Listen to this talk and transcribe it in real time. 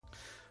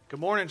Good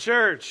morning,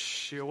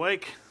 church. You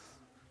awake?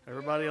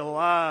 Everybody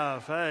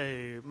alive?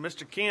 Hey,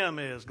 Mr. Kim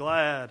is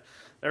glad.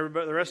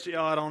 Everybody, the rest of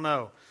y'all, I don't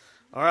know.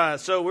 All right,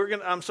 so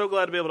I'm so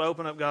glad to be able to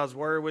open up God's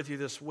Word with you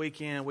this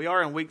weekend. We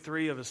are in week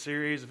 3 of a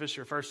series. If it's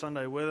your first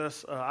Sunday with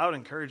us, I would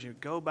encourage you,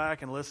 go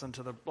back and listen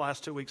to the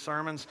last 2 week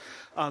sermons.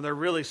 They're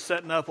really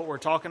setting up what we're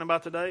talking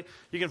about today.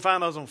 You can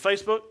find those on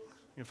Facebook,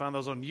 you can find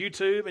those on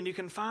YouTube, and you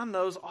can find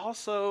those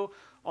also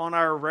on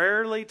our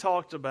Rarely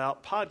Talked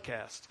About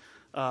podcast.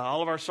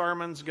 All of our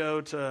sermons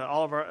go to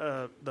all of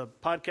our the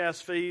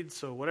podcast feeds,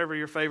 so whatever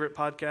your favorite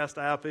podcast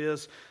app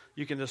is,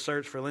 you can just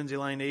search for Lindsay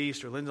Lane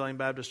East or Lindsay Lane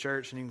Baptist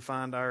Church, and you can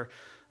find our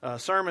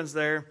sermons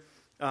there.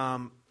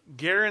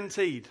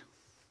 Guaranteed,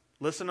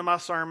 listen to my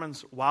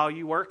sermons while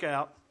you work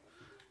out,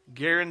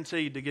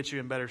 guaranteed to get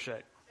you in better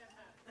shape.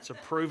 It's a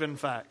proven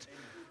fact.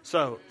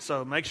 So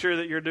make sure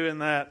that you're doing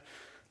that.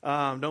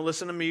 Don't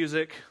listen to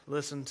music,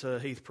 listen to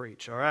Heath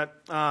preach, all right?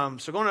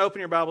 So go and open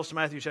your Bibles to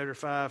Matthew chapter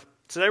 5.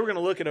 Today we're going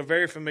to look at a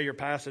very familiar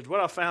passage.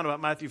 What I found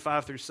about Matthew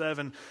 5 through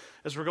 7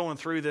 as we're going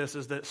through this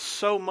is that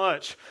so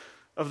much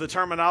of the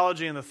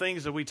terminology and the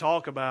things that we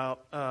talk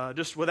about,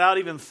 just without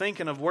even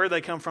thinking of where they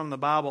come from in the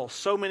Bible,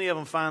 so many of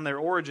them find their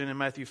origin in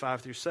Matthew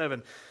 5 through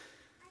 7.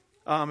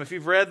 If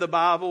you've read the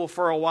Bible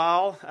for a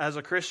while as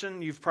a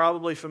Christian, you're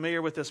probably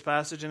familiar with this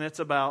passage, and it's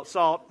about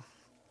salt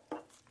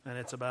and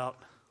it's about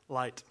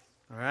light.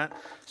 All right,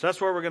 so that's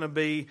where we're going to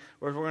be,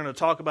 where we're going to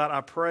talk about, I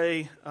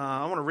pray.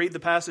 I want to read the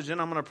passage, and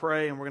I'm going to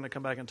pray, and we're going to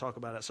come back and talk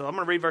about it. So I'm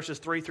going to read verses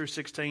 3 through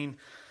 16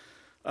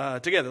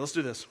 together. Let's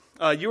do this.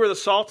 You are the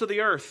salt of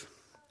the earth,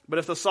 but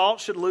if the salt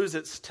should lose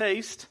its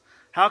taste,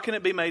 how can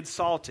it be made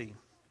salty?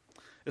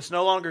 It's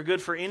no longer good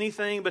for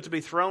anything but to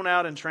be thrown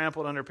out and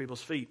trampled under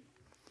people's feet.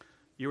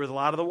 You are the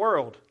light of the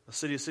world. A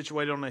city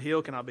situated on a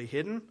hill cannot be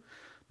hidden.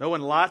 No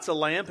one lights a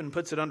lamp and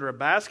puts it under a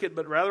basket,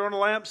 but rather on a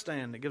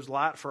lampstand. It gives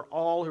light for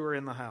all who are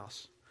in the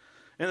house.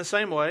 In the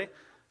same way,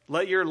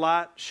 let your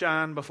light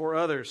shine before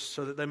others,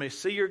 so that they may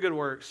see your good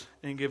works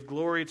and give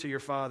glory to your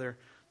Father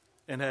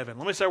in heaven.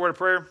 Let me say a word of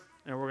prayer,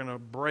 and we're going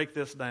to break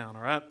this down,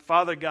 all right?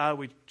 Father God,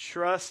 we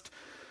trust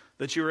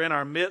that you are in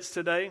our midst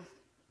today.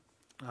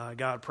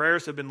 God,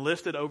 prayers have been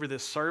lifted over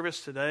this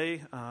service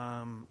today.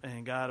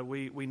 And God,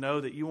 we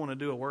know that you want to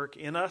do a work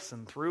in us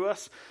and through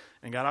us.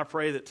 And God, I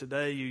pray that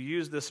today you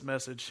use this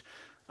message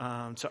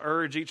to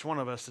urge each one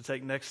of us to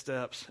take next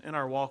steps in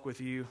our walk with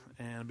you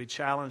and be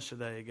challenged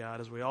today, God,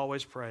 as we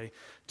always pray.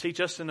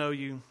 Teach us to know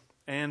you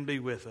and be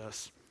with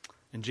us.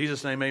 In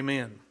Jesus' name,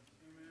 amen.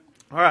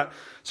 All right,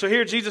 so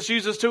here Jesus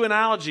uses 2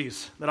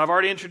 analogies that I've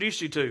already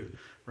introduced you to.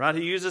 Right?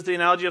 He uses the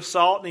analogy of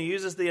salt and he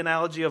uses the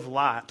analogy of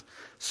light.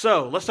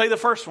 So let's take the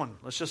first one.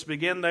 Let's just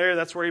begin there.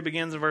 That's where he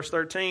begins in verse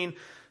 13.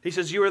 He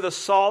says, you are the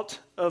salt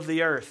of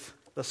the earth.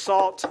 The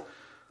salt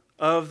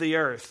of the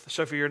earth.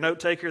 So if you're a note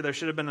taker, there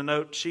should have been a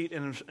note sheet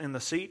in the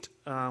seat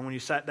when you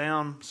sat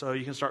down, so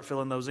you can start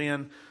filling those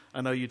in.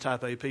 I know you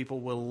type A people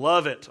will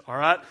love it. All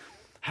right.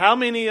 How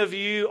many of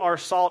you are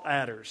salt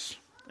adders?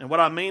 And what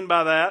I mean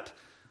by that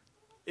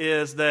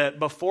is that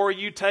before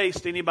you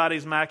taste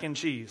anybody's mac and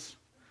cheese,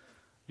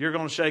 you're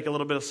going to shake a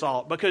little bit of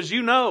salt because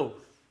you know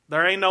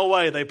there ain't no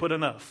way they put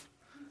enough.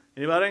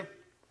 Anybody?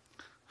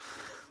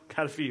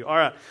 Got a few. All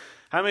right.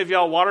 How many of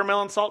y'all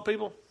watermelon salt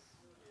people?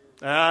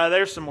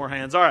 There's some more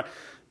hands. All right.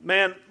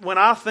 Man, when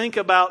I think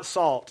about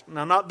salt,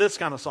 now not this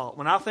kind of salt.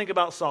 When I think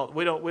about salt,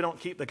 we don't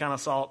keep the kind of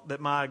salt that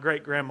my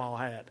great-grandma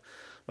had.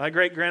 My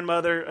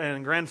great-grandmother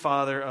and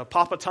grandfather,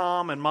 Papa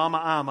Tom and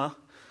Mama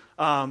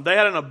Ima, they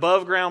had an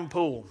above-ground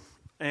pool.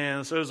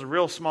 And so it was a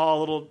real small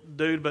little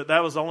dude, but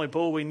that was the only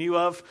pool we knew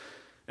of.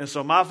 And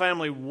so my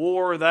family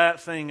wore that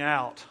thing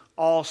out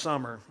all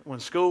summer. When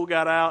school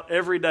got out,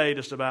 every day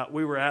just about,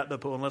 we were at the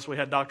pool, unless we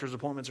had doctor's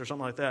appointments or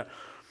something like that.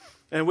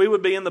 And we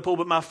would be in the pool.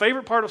 But my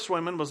favorite part of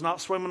swimming was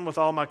not swimming with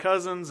all my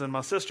cousins and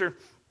my sister.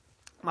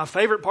 My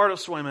favorite part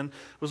of swimming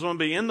was when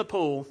we'd be in the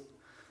pool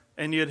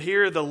and you'd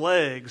hear the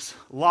legs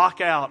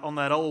lock out on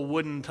that old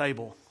wooden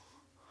table.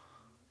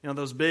 You know,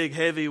 those big,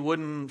 heavy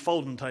wooden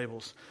folding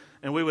tables.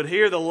 And we would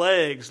hear the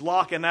legs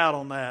locking out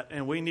on that,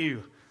 and we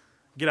knew,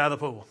 get out of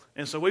the pool.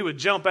 And so we would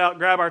jump out,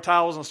 grab our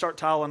towels, and start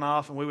toweling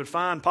off, and we would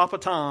find Papa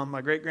Tom, my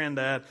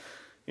great-granddad,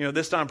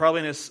 this time probably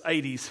in his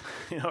 80s,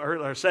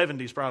 or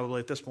 70s probably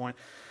at this point,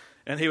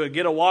 and he would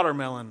get a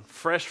watermelon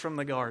fresh from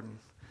the garden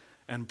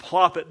and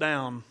plop it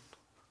down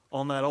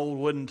on that old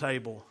wooden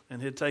table,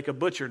 and he'd take a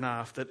butcher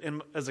knife that,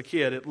 as a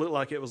kid, it looked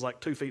like it was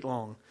like 2 feet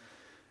long,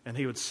 and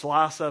he would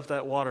slice up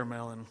that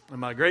watermelon, and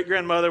my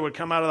great-grandmother would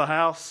come out of the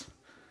house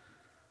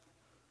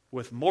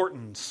with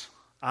Morton's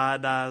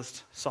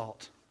iodized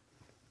salt.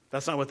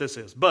 That's not what this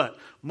is, but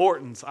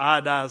Morton's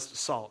iodized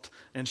salt.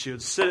 And she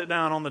would sit it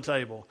down on the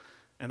table,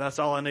 and that's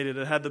all I needed.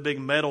 It had the big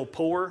metal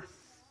pour.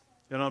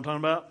 You know what I'm talking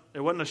about?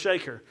 It wasn't a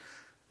shaker.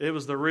 It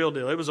was the real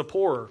deal. It was a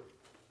pourer.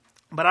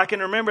 But I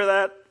can remember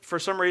that for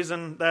some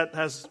reason. That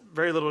has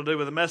very little to do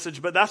with the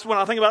message. But that's when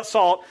I think about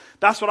salt,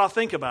 that's what I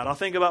think about. I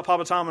think about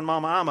Papa Tom and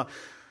Mama Ima.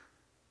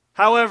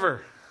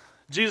 However,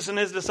 Jesus and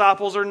his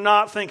disciples are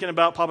not thinking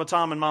about Papa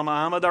Tom and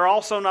Mama Ima. They're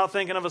also not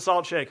thinking of a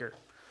salt shaker.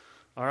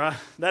 All right?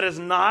 That is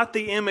not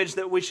the image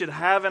that we should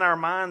have in our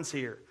minds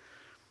here.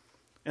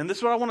 And this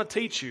is what I want to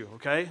teach you,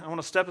 okay? I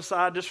want to step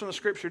aside just from the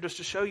Scripture just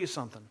to show you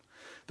something.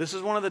 This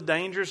is one of the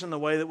dangers in the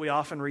way that we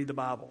often read the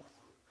Bible.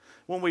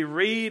 When we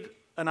read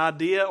an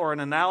idea or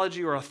an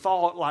analogy or a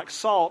thought like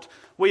salt,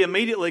 we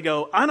immediately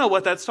go, I know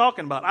what that's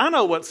talking about. I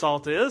know what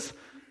salt is.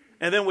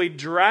 And then we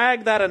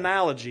drag that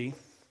analogy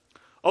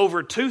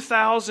over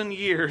 2,000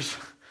 years.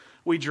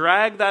 We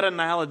drag that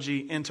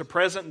analogy into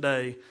present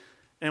day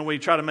and we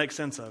try to make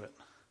sense of it.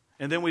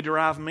 And then we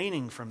derive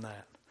meaning from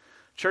that.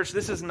 Church,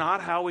 this is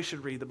not how we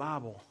should read the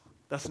Bible.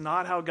 That's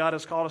not how God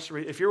has called us to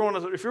read. If you're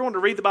wanting to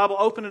read the Bible,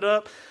 open it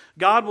up.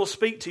 God will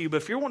speak to you. But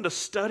if you're wanting to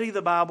study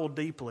the Bible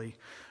deeply,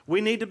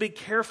 we need to be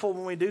careful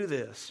when we do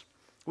this.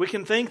 We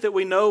can think that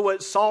we know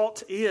what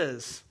salt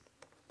is,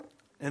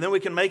 and then we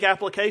can make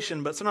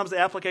application, but sometimes the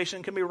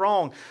application can be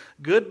wrong.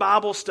 Good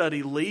Bible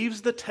study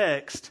leaves the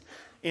text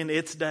in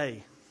its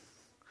day.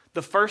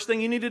 The first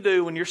thing you need to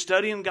do when you're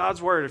studying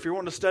God's Word, if you're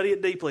wanting to study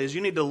it deeply, is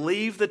you need to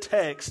leave the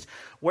text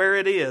where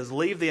it is.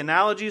 Leave the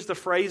analogies, the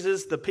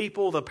phrases, the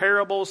people, the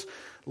parables.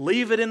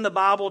 Leave it in the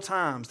Bible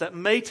times. That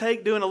may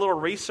take doing a little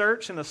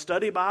research in a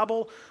study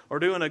Bible or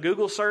doing a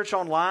Google search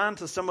online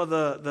to some of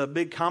the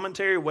big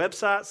commentary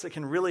websites that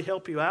can really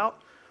help you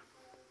out.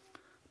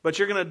 But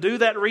you're going to do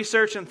that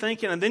research and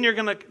thinking, and then you're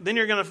going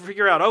to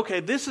figure out, okay,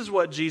 this is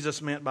what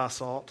Jesus meant by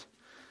salt.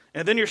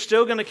 And then you're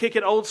still going to kick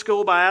it old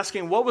school by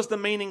asking, what was the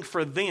meaning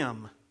for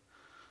them?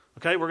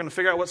 Okay, we're going to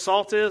figure out what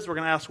salt is. We're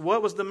going to ask,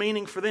 what was the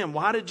meaning for them?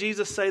 Why did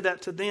Jesus say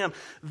that to them?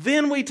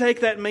 Then we take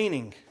that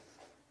meaning,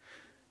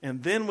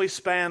 and then we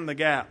span the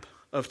gap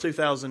of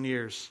 2,000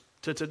 years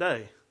to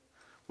today.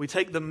 We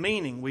take the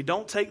meaning. We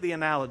don't take the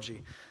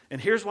analogy.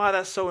 And here's why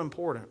that's so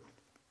important.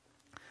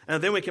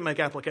 And then we can make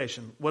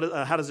application.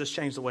 How does this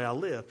change the way I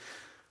live?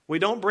 We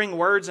don't bring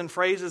words and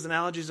phrases,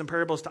 analogies and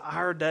parables to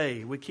our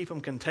day. We keep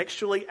them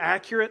contextually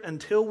accurate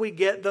until we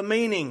get the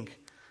meaning.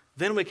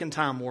 Then we can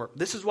time warp.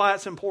 This is why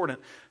it's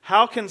important.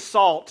 How can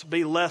salt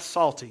be less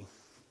salty?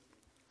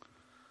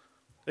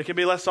 It can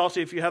be less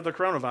salty if you have the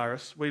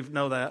coronavirus. We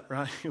know that,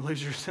 right? You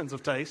lose your sense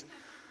of taste.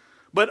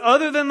 But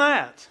other than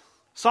that,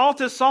 salt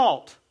is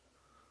salt,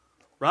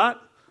 right?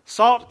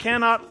 Salt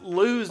cannot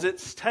lose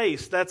its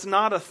taste. That's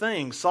not a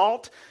thing.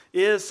 Salt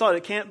is salt.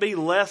 It can't be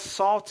less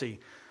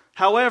salty.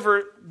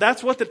 However,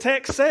 that's what the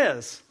text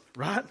says,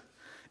 right?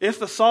 If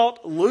the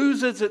salt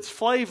loses its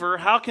flavor,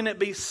 how can it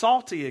be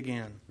salty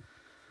again?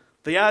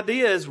 The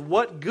idea is,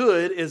 what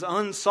good is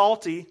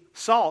unsalty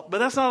salt? But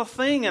that's not a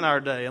thing in our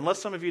day. Unless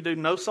some of you do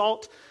no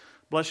salt,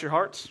 bless your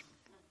hearts.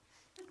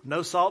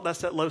 No salt,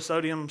 that's that low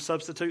sodium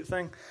substitute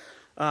thing.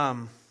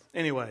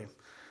 Anyway,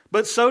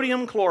 but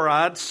sodium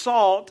chloride,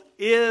 salt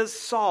is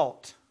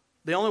salt.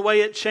 The only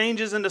way it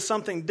changes into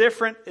something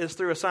different is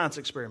through a science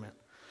experiment.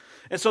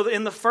 And so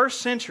in the first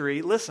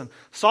century, listen,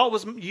 salt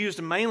was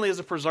used mainly as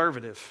a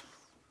preservative.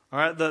 All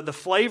right, the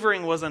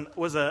flavoring was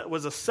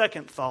a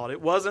second thought.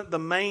 It wasn't the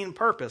main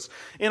purpose.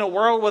 In a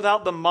world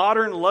without the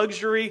modern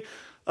luxury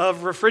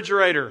of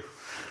refrigerator,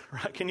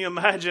 right? Can you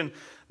imagine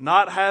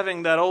not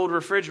having that old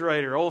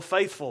refrigerator, Old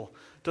Faithful,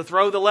 to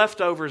throw the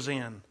leftovers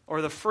in,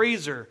 or the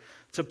freezer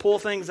to pull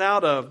things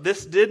out of?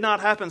 This did not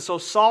happen. So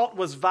salt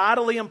was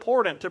vitally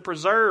important to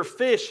preserve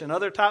fish and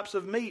other types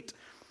of meat.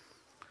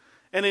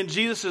 And in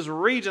Jesus'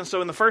 region,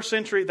 so in the first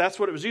century, that's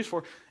what it was used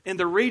for. In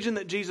the region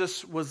that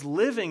Jesus was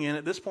living in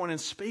at this point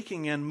and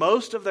speaking in,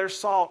 most of their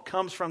salt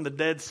comes from the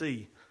Dead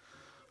Sea.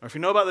 Or if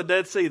you know about the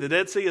Dead Sea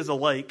is a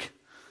lake,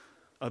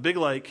 a big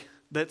lake,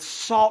 that's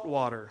salt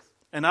water.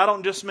 And I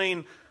don't just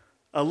mean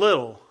a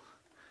little.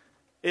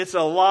 It's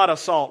a lot of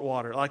salt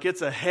water. Like,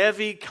 it's a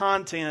heavy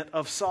content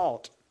of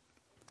salt.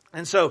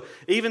 And so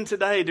even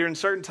today, during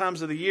certain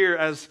times of the year,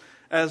 as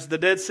the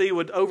Dead Sea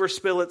would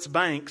overspill its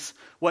banks,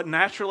 what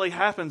naturally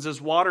happens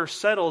is water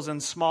settles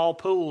in small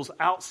pools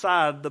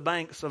outside the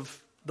banks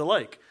of the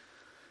lake.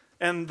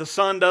 And the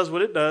sun does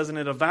what it does, and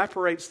it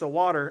evaporates the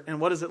water, and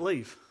what does it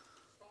leave?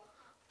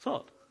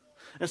 Salt.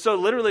 And so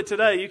literally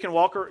today, you can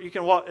walk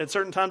at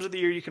certain times of the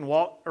year, you can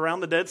walk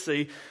around the Dead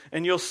Sea,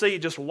 and you'll see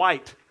just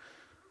white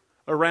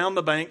around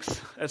the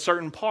banks at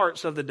certain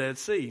parts of the Dead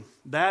Sea.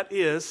 That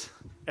is,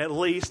 at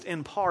least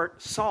in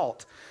part,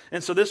 salt.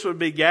 And so this would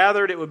be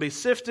gathered, it would be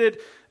sifted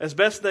as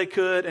best they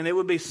could, and it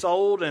would be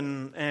sold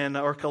and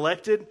or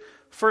collected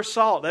for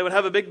salt. They would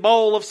have a big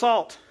bowl of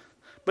salt.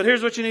 But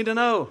here's what you need to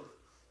know.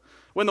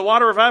 When the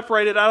water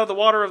evaporated out of the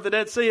water of the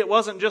Dead Sea, it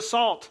wasn't just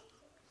salt.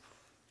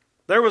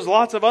 There was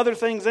lots of other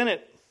things in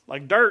it,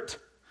 like dirt,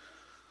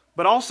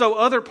 but also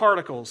other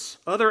particles,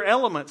 other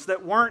elements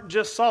that weren't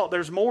just salt.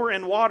 There's more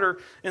in water,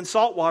 in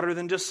salt water,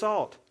 than just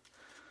salt.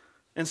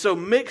 And so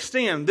mixed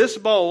in, this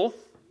bowl,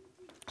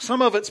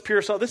 some of it's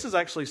pure salt. This is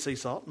actually sea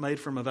salt made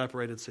from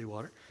evaporated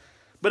seawater.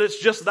 But it's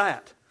just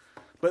that.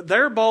 But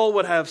their bowl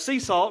would have sea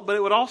salt, but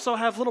it would also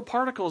have little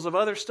particles of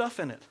other stuff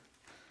in it.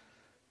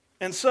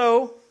 And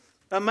so,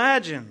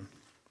 imagine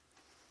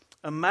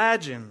a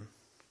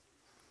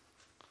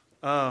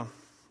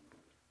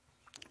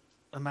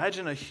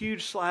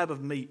huge slab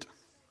of meat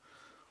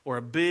or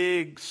a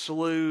big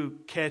slew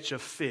catch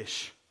of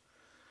fish.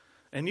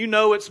 And you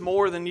know it's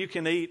more than you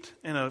can eat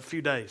in a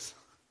few days.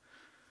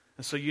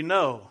 And so you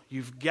know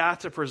you've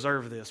got to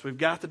preserve this. We've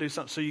got to do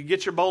something. So you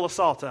get your bowl of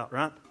salt out,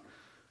 right?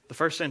 The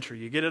first century.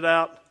 You get it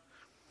out.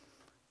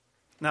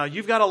 Now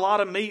you've got a lot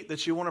of meat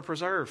that you want to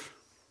preserve.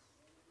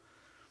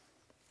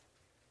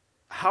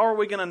 How are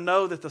we going to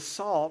know that the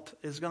salt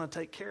is going to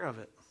take care of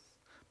it?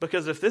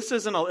 Because if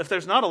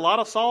there's not a lot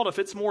of salt, if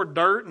it's more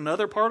dirt and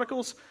other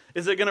particles,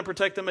 is it going to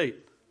protect the meat?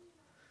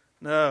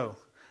 No.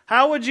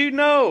 How would you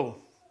know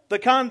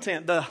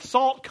the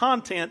salt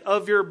content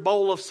of your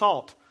bowl of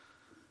salt?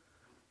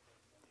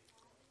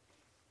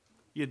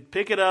 You'd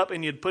pick it up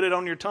and you'd put it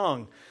on your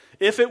tongue.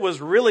 If it was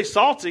really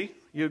salty,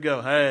 you'd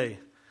go, hey,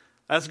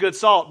 that's good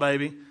salt,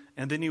 baby.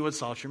 And then you would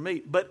salt your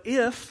meat. But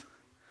if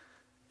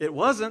it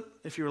wasn't,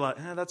 if you were like,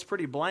 that's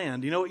pretty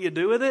bland, you know what you'd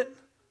do with it?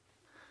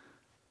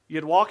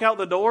 You'd walk out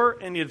the door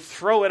and you'd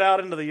throw it out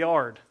into the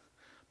yard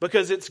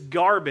because it's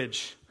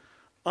garbage.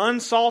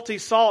 Unsalty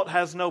salt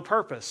has no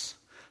purpose.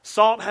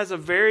 Salt has a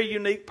very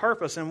unique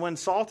purpose, and when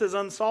salt is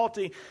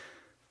unsalty,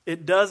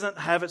 it doesn't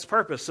have its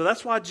purpose. So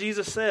that's why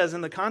Jesus says,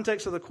 in the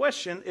context of the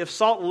question, if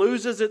salt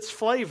loses its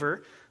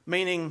flavor,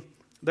 meaning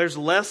there's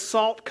less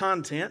salt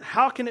content,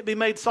 how can it be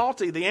made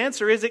salty? The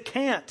answer is it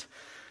can't.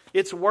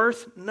 It's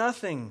worth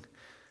nothing.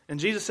 And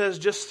Jesus says,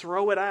 just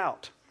throw it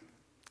out.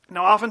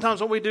 Now,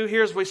 oftentimes what we do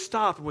here is we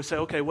stop and we say,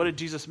 okay, what did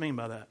Jesus mean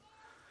by that?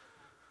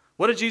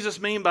 What did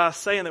Jesus mean by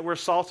saying that we're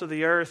salt of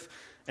the earth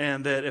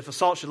and that if a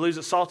salt should lose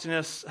its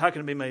saltiness, how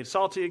can it be made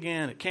salty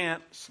again? It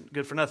can't. It's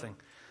good for nothing.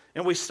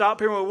 And we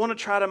stop here and we want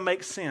to try to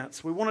make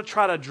sense. We want to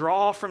try to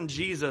draw from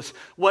Jesus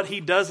what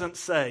he doesn't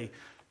say.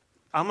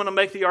 I'm going to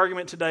make the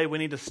argument today we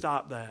need to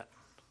stop that.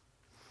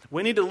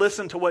 We need to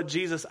listen to what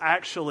Jesus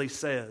actually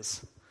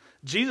says.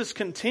 Jesus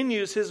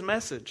continues his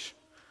message.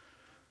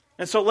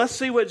 And so let's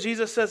see what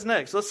Jesus says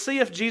next. Let's see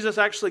if Jesus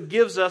actually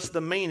gives us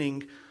the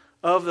meaning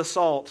of the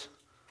salt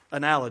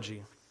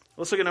analogy.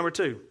 Let's look at number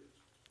 2.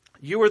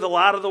 You are the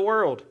light of the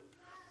world.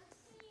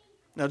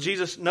 Now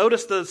Jesus,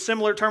 notice the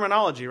similar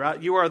terminology,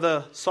 right? You are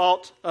the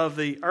salt of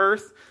the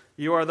earth.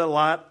 You are the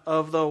light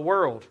of the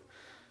world.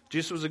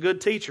 Jesus was a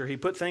good teacher. He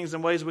put things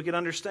in ways we could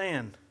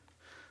understand.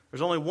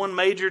 There's only one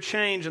major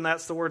change, and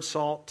that's the word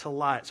salt to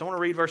light. So I want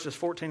to read verses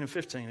 14 and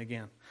 15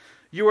 again.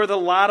 You are the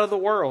light of the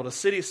world. A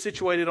city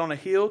situated on a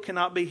hill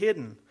cannot be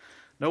hidden.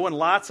 No one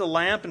lights a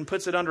lamp and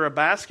puts it under a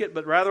basket,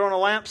 but rather on a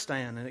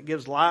lampstand, and it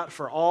gives light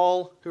for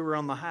all who are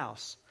in the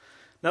house.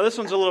 Now this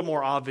one's a little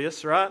more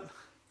obvious, right?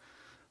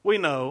 We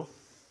know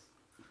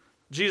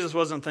Jesus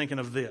wasn't thinking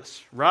of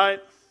this, right?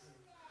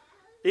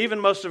 Even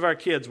most of our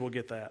kids will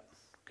get that,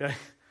 okay?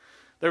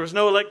 There was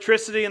no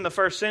electricity in the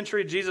first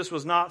century. Jesus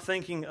was not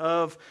thinking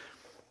of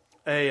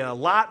a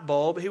light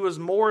bulb. He was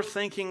more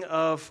thinking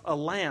of a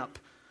lamp,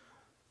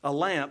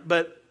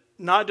 but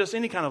not just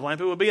any kind of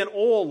lamp. It would be an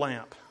oil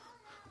lamp.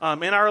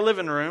 In our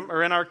living room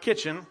or in our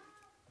kitchen,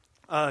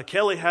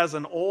 Kelly has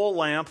an oil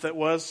lamp that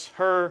was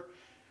her,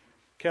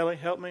 Kelly,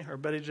 help me, or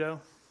Betty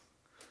Jo,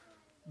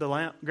 the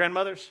lamp,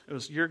 grandmother's. It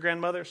was your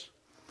grandmother's.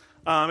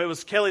 It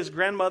was Kelly's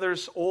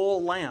grandmother's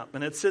oil lamp,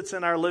 and it sits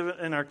in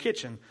our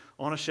kitchen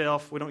on a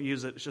shelf. We don't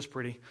use it; it's just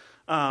pretty,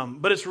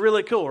 but it's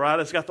really cool, right?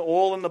 It's got the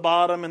oil in the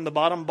bottom and the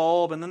bottom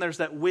bulb, and then there's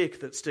that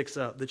wick that sticks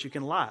up that you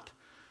can light,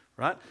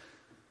 right?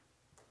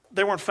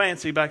 They weren't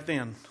fancy back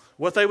then.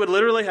 What they would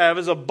literally have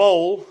is a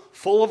bowl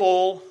full of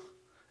oil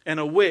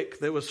and a wick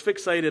that was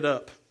fixated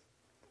up.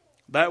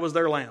 That was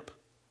their lamp.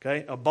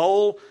 Okay, a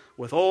bowl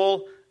with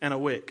oil and a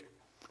wick.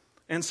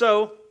 And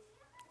so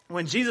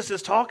when Jesus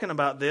is talking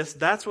about this,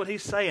 that's what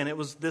he's saying. It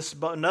was this,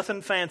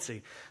 nothing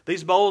fancy.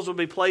 These bowls would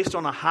be placed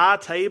on a high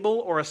table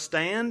or a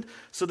stand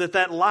so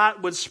that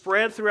light would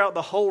spread throughout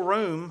the whole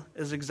room,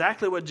 is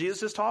exactly what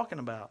Jesus is talking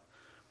about.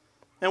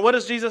 And what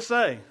does Jesus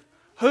say?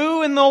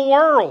 Who in the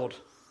world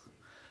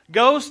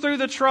goes through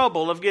the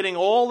trouble of getting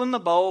oil in the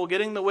bowl,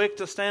 getting the wick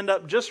to stand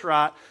up just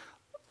right,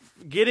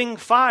 getting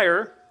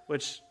fire,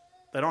 which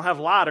they don't have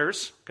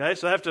lighters, okay,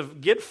 so they have to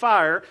get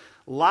fire,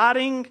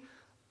 lighting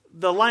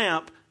the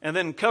lamp, and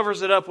then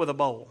covers it up with a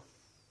bowl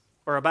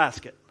or a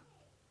basket?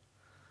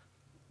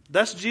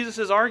 That's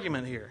Jesus'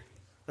 argument here.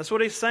 That's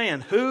what he's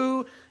saying.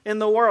 Who in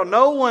the world?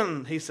 No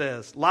one, he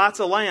says, lights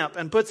a lamp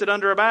and puts it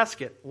under a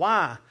basket.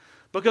 Why?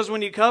 Because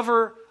when you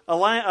cover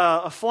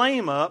a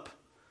flame up,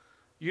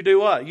 you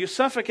do what? You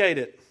suffocate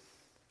it.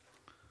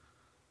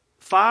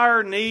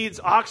 Fire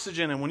needs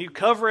oxygen, and when you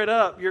cover it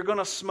up, you're going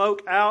to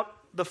smoke out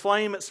the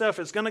flame itself.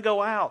 It's going to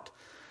go out.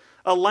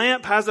 A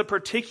lamp has a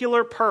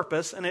particular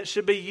purpose, and it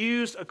should be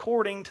used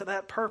according to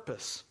that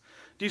purpose.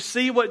 Do you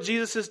see what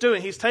Jesus is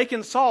doing? He's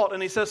taking salt,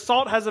 and he says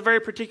salt has a very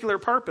particular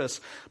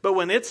purpose. But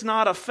when it's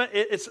not,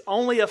 it's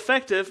only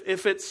effective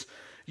if it's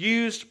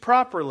used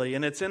properly,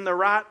 and it's in the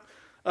right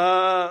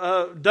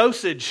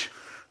dosage.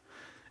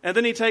 And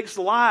then he takes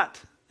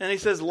light, and he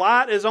says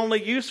light is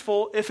only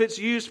useful if it's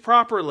used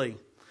properly.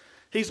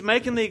 He's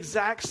making the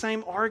exact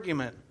same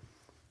argument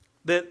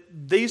that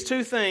these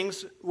two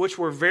things, which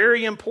were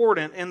very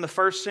important in the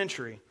first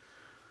century,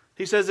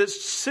 he says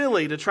it's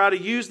silly to try to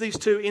use these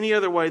two any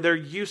other way. They're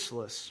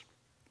useless.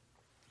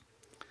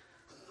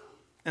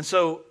 And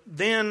so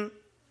then,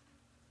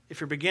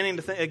 if you're beginning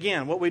to think,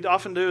 again, what we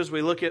often do is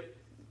we look at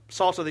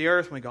salt of the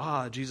earth and we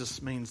go,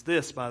 Jesus means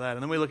this by that.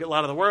 And then we look at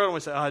light of the world and we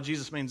say,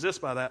 Jesus means this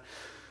by that.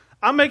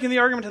 I'm making the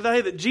argument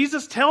today that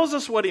Jesus tells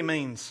us what he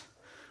means.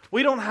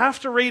 We don't have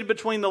to read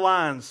between the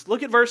lines.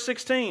 Look at verse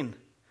 16.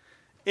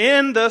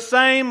 In the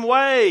same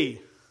way.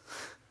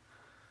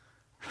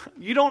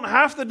 You don't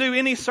have to do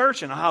any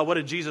searching. What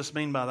did Jesus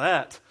mean by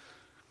that?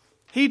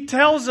 He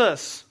tells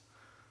us.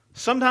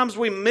 Sometimes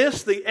we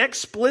miss the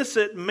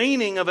explicit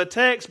meaning of a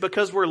text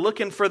because we're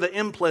looking for the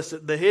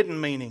implicit, the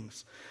hidden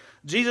meanings.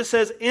 Jesus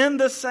says, in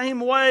the same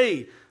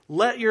way,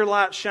 let your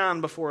light shine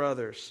before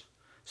others,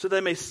 so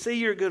they may see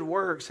your good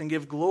works and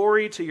give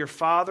glory to your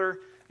Father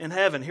in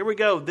heaven. Here we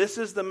go. This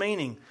is the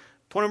meaning.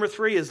 Point number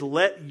 3 is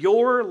let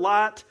your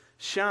light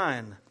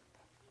shine.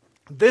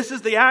 This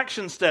is the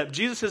action step.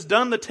 Jesus has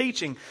done the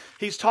teaching.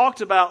 He's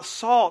talked about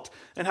salt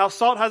and how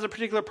salt has a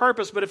particular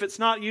purpose, but if it's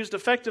not used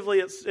effectively,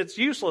 it's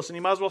useless and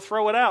you might as well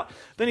throw it out.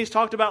 Then he's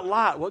talked about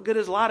light. What good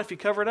is light if you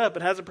cover it up?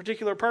 It has a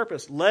particular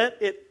purpose. Let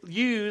it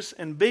use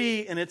and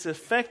be in its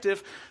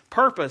effective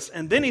purpose.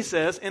 And then he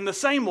says, in the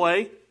same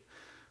way,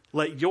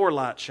 let your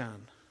light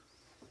shine.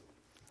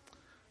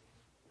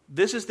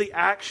 This is the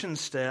action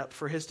step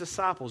for his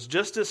disciples.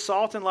 Just as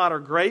salt and light are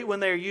great when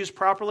they are used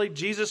properly,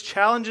 Jesus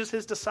challenges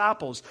his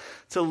disciples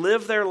to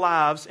live their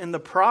lives in the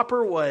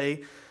proper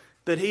way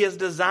that he has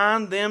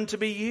designed them to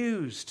be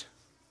used.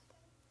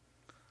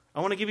 I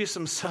want to give you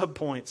some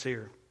sub-points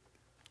here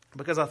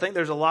because I think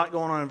there's a lot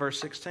going on in verse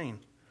 16.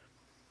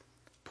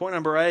 Point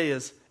number A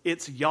is,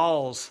 it's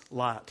y'all's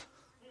light.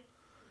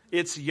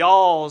 It's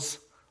y'all's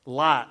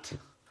light.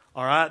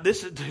 All right?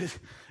 This is,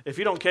 if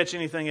you don't catch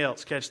anything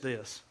else, catch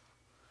this.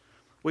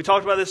 We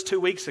talked about this 2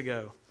 weeks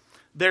ago.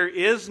 There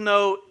is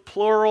no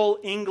plural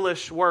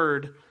English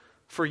word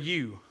for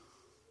you,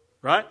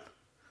 right?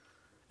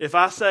 If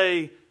I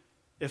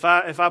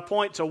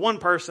point to one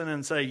person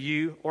and say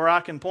you, or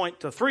I can point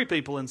to 3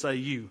 people and say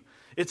you,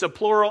 it's a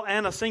plural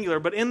and a singular.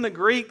 But in the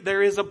Greek,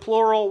 there is a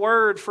plural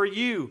word for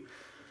you.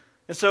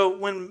 And so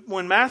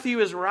when Matthew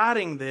is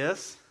writing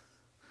this,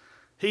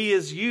 he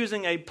is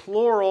using a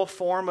plural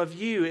form of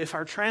you. If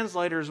our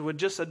translators would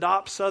just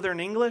adopt Southern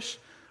English,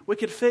 we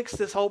could fix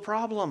this whole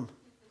problem.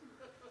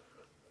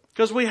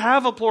 Because we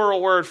have a plural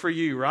word for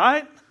you,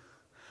 right?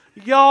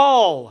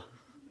 Y'all.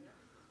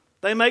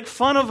 They make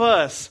fun of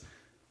us.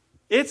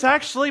 It's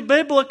actually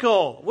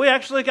biblical.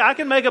 I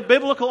can make a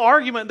biblical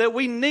argument that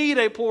we need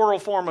a plural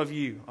form of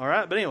you. All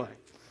right? But anyway.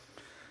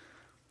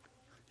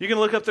 You can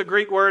look up the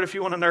Greek word if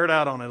you want to nerd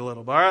out on it a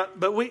little. All right?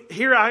 But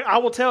I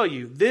will tell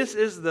you, this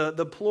is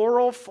the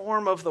plural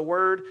form of the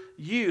word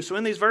you. So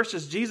in these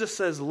verses, Jesus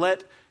says,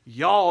 let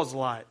y'all's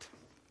light.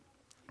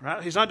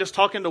 Right? He's not just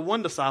talking to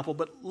one disciple,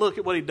 but look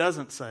at what he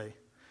doesn't say.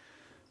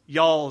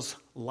 Y'all's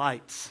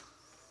lights.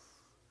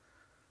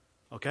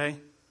 Okay?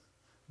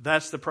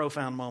 That's the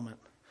profound moment.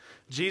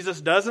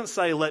 Jesus doesn't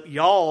say, let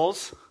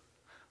y'all's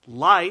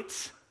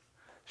lights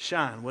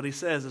shine. What he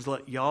says is,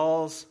 let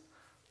y'all's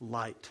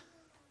light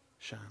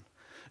shine.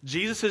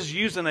 Jesus is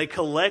using a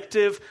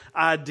collective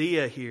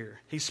idea here.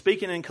 He's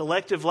speaking in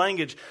collective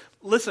language.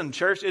 Listen,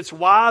 church, it's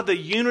why the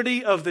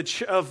unity of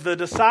the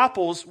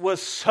disciples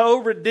was so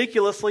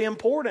ridiculously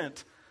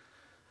important.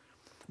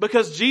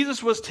 Because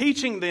Jesus was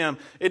teaching them,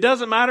 it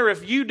doesn't matter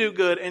if you do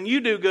good and you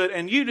do good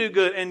and you do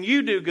good and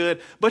you do good,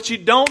 but you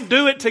don't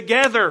do it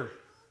together.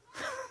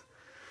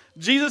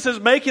 Jesus is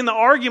making the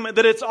argument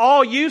that it's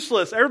all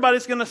useless.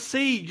 Everybody's going to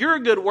see your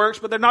good works,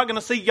 but they're not going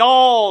to see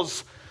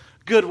y'all's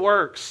good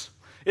works.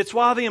 It's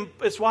why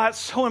it's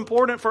so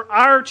important for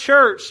our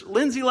church,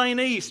 Lindsay Lane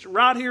East,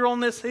 right here on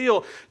this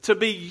hill, to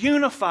be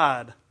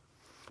unified.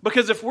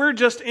 Because if we're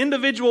just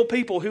individual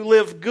people who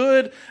live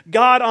good,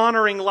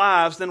 God-honoring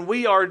lives, then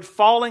we are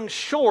falling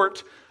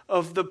short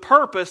of the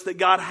purpose that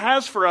God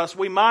has for us.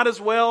 We might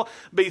as well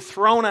be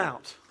thrown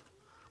out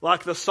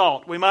like the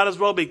salt. We might as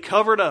well be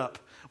covered up.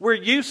 We're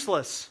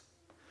useless.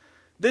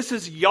 This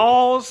is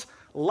y'all's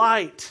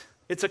light.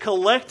 It's a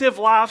collective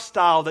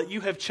lifestyle that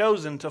you have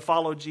chosen to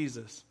follow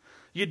Jesus.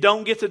 You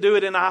don't get to do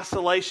it in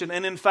isolation.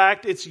 And in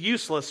fact, it's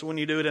useless when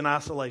you do it in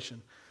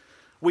isolation.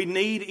 We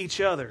need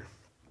each other.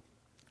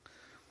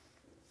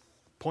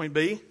 Point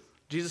B,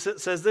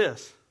 Jesus says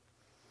this.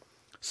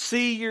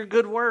 See your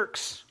good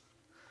works.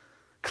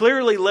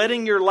 Clearly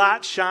letting your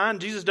light shine.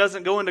 Jesus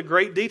doesn't go into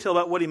great detail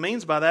about what he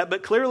means by that,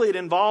 but clearly it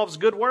involves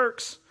good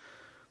works.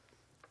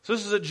 So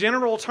this is a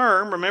general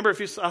term. Remember,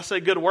 I say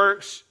good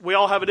works, we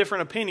all have a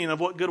different opinion of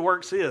what good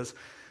works is.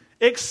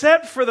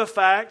 Except for the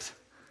fact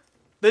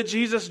that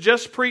Jesus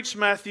just preached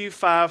Matthew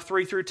 5,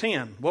 3 through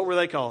 10. What were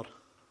they called?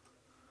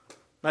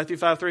 Matthew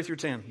 5, 3 through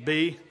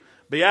 10.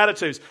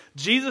 Beatitudes.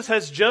 Jesus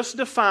has just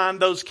defined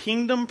those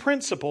kingdom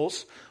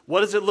principles.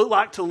 What does it look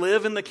like to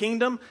live in the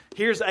kingdom?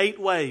 Here's 8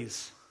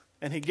 ways.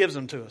 And he gives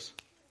them to us.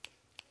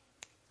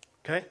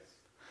 Okay?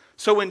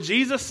 So when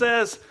Jesus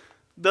says,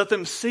 let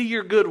them see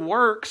your good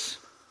works,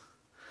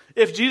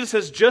 if Jesus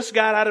has just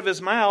got out of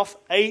his mouth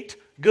 8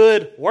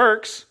 good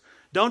works,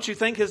 don't you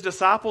think his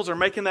disciples are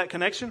making that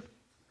connection?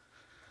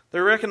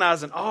 They're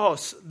recognizing, oh,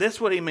 this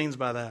is what he means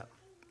by that.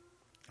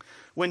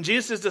 When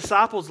Jesus'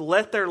 disciples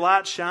let their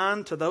light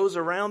shine to those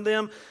around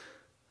them,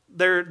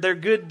 their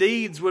good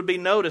deeds would be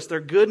noticed. Their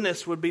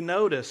goodness would be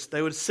noticed.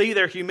 They would see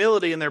their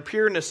humility and their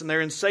pureness and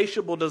their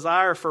insatiable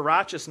desire for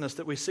righteousness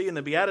that we see in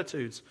the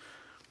Beatitudes.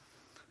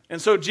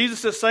 And so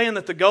Jesus is saying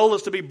that the goal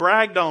is to be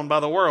bragged on by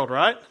the world,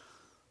 right?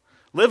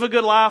 Live a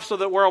good life so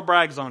that the world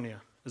brags on you.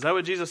 Is that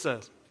what Jesus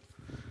says?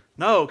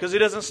 No, because he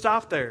doesn't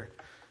stop there.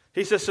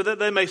 He says, so that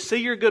they may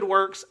see your good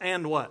works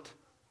and what?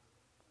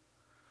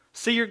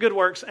 See your good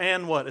works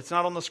and what? It's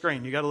not on the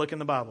screen. You got to look in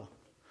the Bible.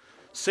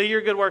 See your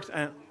good works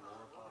and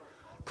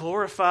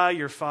glorify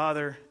your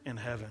Father in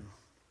heaven.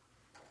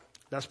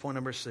 That's point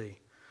number C.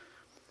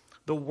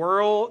 The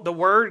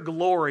word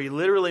glory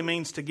literally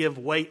means to give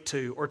weight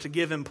to or to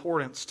give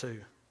importance to.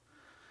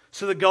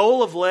 So the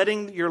goal of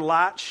letting your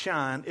light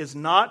shine is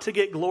not to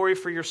get glory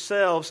for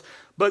yourselves,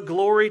 but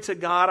glory to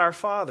God our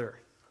Father.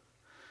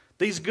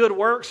 These good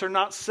works are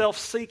not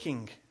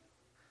self-seeking.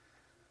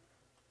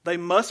 They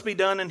must be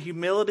done in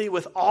humility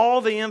with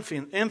all the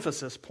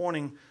emphasis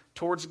pointing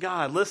towards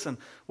God. Listen,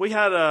 we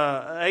had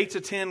 8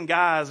 to 10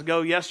 guys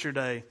go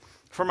yesterday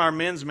from our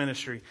men's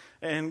ministry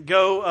and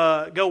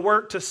go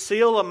work to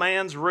seal a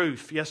man's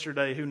roof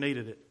yesterday who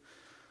needed it.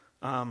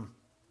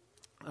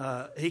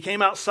 He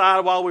came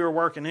outside while we were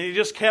working and he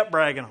just kept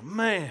bragging on,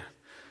 man,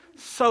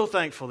 so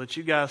thankful that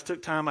you guys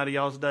took time out of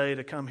y'all's day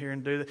to come here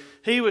and do that.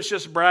 He was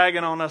just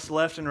bragging on us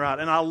left and right.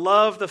 And I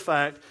love the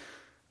fact,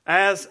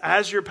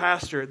 as your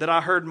pastor, that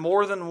I heard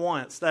more than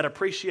once that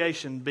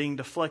appreciation being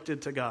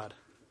deflected to God.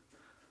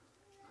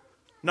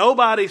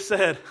 Nobody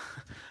said,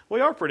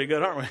 we are pretty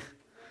good, aren't we?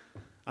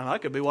 I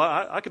could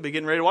be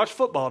getting ready to watch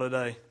football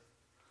today.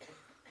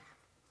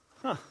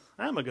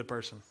 I'm a good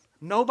person.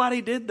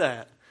 Nobody did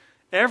that.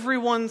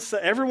 Everyone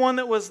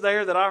that was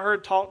there that I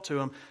heard talk to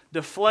him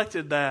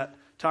deflected that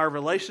to our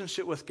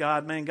relationship with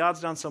God. Man, God's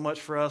done so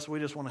much for us. We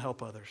just want to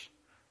help others,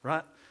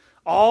 right?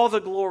 All the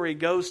glory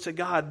goes to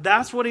God.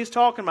 That's what he's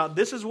talking about.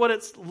 This is what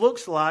it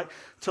looks like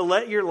to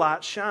let your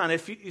light shine.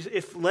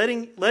 If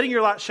letting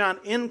your light shine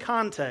in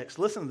context,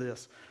 listen to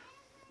this.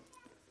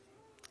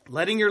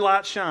 Letting your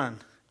light shine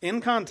in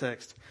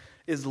context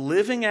is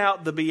living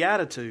out the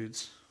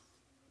Beatitudes,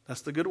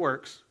 that's the good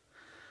works,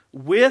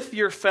 with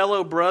your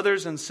fellow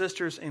brothers and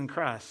sisters in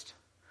Christ.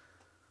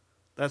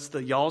 That's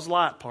the y'all's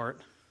light part.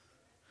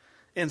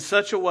 In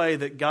such a way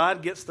that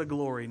God gets the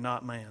glory,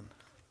 not man.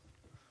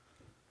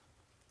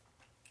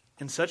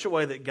 In such a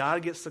way that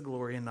God gets the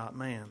glory and not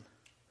man.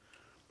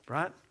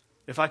 Right?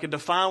 If I could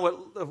define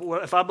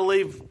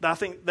I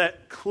think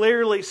that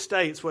clearly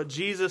states what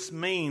Jesus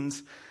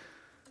means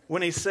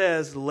when he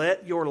says,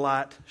 let your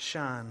light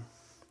shine.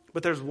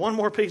 But there's one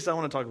more piece I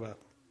want to talk about.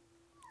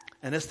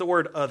 And it's the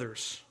word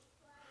others.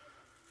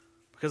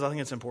 Because I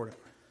think it's important.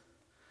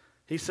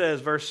 He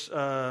says, where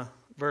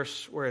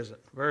is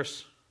it?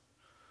 Verse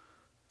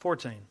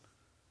 14.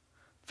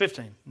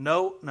 15.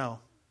 No.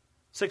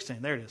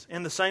 16. There it is.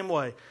 In the same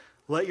way,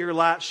 let your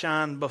light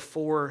shine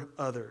before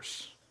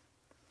others.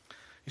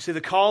 You see,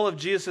 the call of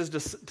Jesus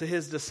to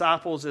his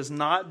disciples is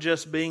not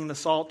just being the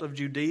salt of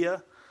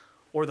Judea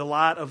or the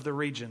light of the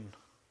region.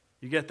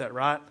 You get that,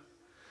 right?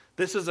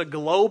 This is a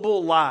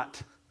global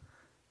light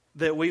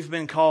that we've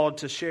been called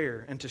to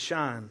share and to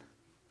shine.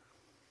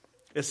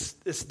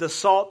 It's the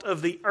salt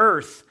of the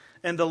earth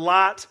and the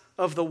light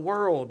of the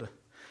world.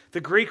 The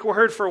Greek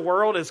word for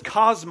world is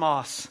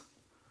cosmos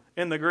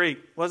in the Greek.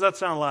 What does that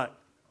sound like?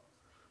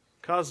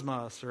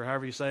 Cosmos, or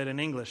however you say it in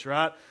English,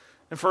 right?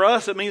 And for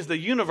us, it means the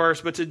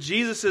universe, but to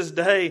Jesus'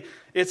 day,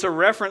 it's a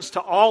reference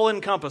to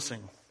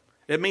all-encompassing.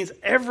 It means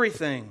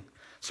everything.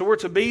 So we're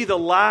to be the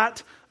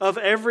light of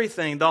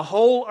everything, the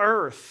whole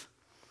earth.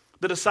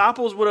 The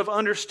disciples would have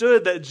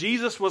understood that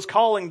Jesus was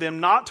calling them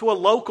not to a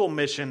local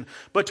mission,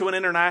 but to an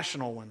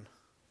international one.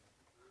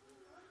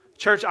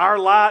 Church,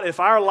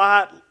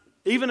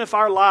 even if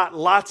our light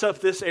lights up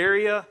this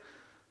area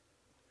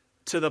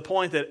to the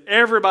point that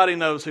everybody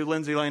knows who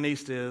Lindsay Lane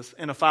East is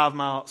in a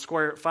 5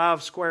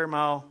 square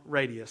mile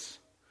radius,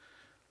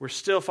 we're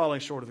still falling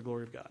short of the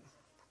glory of God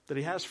that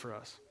he has for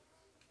us.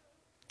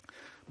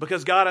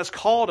 Because God has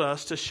called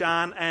us to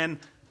shine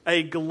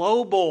a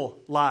global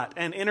light,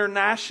 an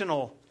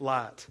international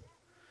light.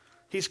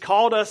 He's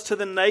called us to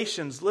the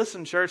nations.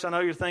 Listen, church, I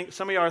know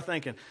some of you are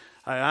thinking,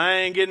 hey, I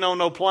ain't getting on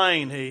no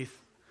plane, Heath.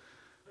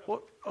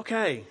 Well,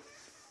 okay,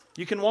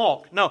 you can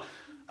walk. No,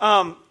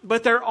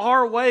 but there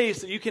are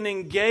ways that you can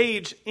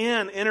engage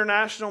in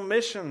international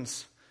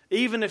missions.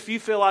 Even if you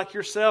feel like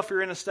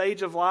you're in a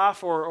stage of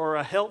life or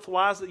a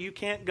health-wise that you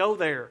can't go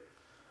there.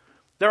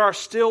 There are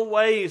still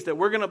ways that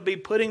we're going to be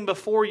putting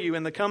before you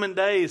in the coming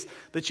days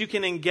that you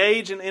can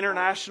engage in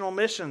international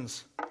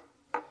missions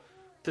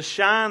to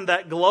shine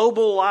that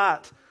global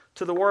light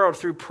to the world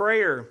through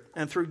prayer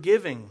and through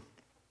giving.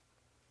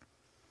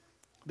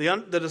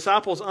 The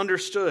disciples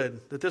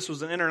understood that this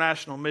was an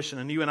international mission,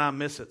 and you and I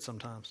miss it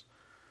sometimes.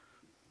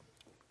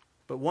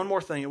 But one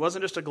more thing, it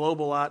wasn't just a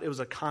global light, it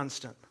was a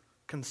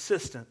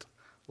consistent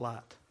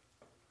light.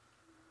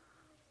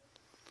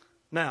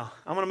 Now,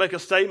 I'm going to make a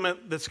statement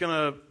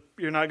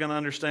you're not going to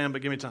understand,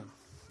 but give me time.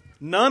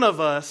 None of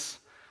us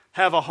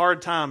have a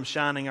hard time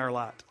shining our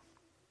light.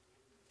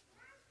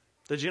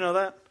 Did you know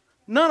that?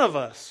 None of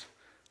us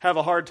have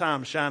a hard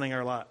time shining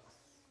our light.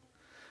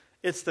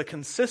 It's the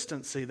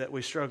consistency that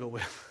we struggle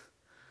with.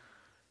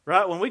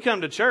 Right? When we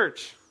come to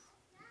church,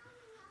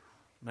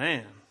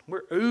 man,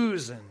 we're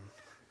oozing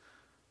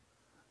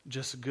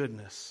just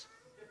goodness.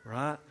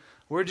 Right?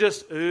 We're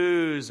just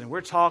oozing.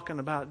 We're talking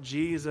about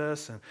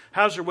Jesus. And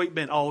how's your week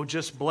been? Oh,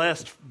 just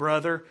blessed,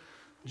 brother.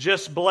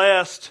 Just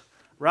blessed.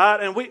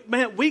 Right?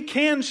 And we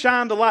can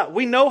shine the light.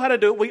 We know how to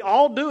do it. We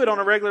all do it on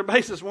a regular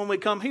basis when we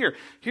come here.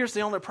 Here's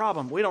the only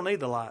problem. We don't need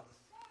the light.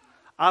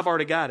 I've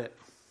already got it.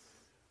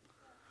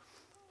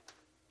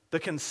 The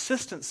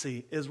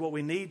consistency is what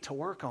we need to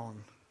work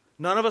on.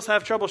 None of us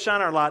have trouble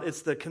shining our light.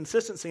 It's the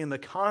consistency and the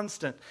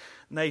constant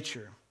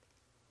nature.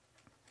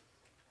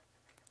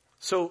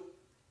 So,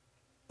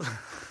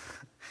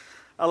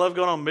 I love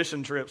going on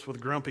mission trips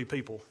with grumpy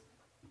people.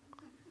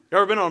 You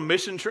ever been on a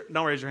mission trip?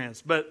 Don't raise your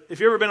hands. But if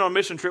you've ever been on a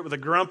mission trip with a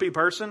grumpy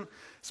person,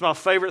 it's my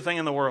favorite thing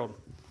in the world.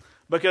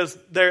 Because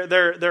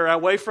they're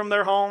away from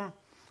their home.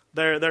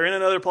 They're in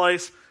another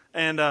place.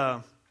 And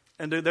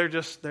dude, they're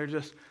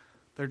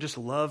just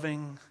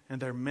loving,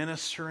 and they're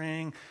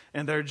ministering,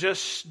 and they're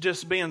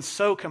just being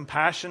so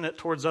compassionate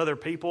towards other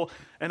people.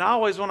 And I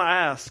always want to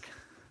ask,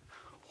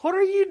 what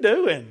are you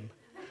doing?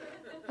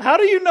 How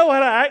do you know how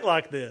to act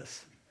like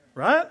this?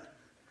 Right?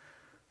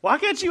 Why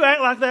can't you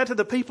act like that to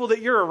the people that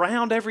you're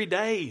around every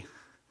day?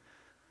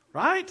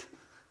 Right?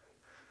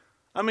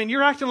 I mean,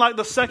 you're acting like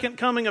the second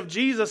coming of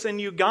Jesus in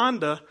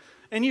Uganda,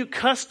 and you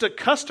cussed a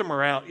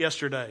customer out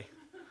yesterday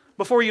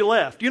before you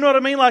left. You know what I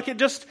mean? Like it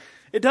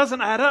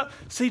doesn't add up.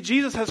 See,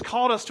 Jesus has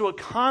called us to a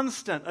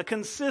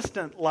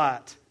consistent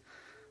light.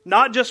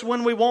 Not just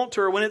when we want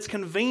to or when it's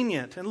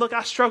convenient. And look,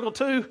 I struggle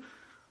too.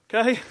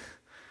 Okay?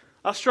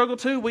 I struggle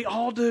too. We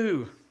all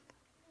do.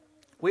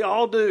 We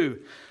all do.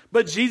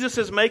 But Jesus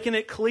is making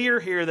it clear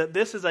here that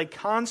this is a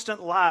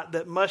constant light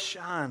that must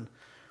shine.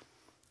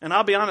 And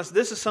I'll be honest,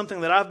 this is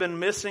something that I've been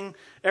missing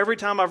every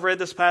time I've read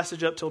this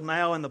passage up till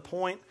now in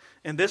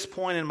this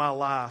point in my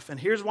life. And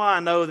here's why I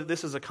know that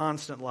this is a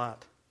constant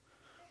light.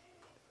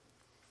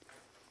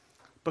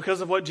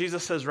 Because of what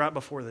Jesus says right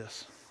before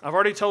this. We've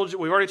already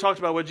talked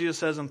about what Jesus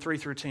says in 3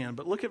 through 10,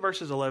 but look at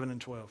verses 11 and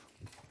 12.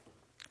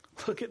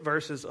 Look at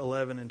verses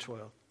 11 and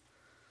 12.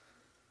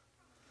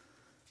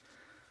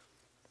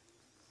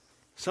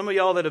 Some of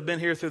y'all that have been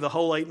here through the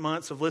whole 8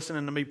 months of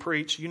listening to me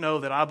preach, you know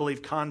that I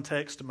believe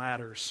context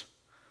matters.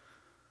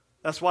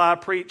 That's why I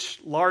preach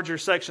larger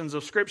sections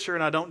of Scripture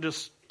and I don't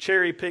just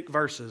cherry pick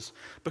verses.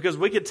 Because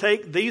we could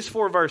take these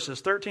 4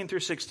 verses, 13 through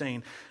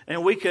 16,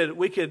 and we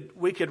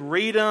could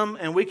read them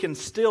and we can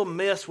still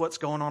miss what's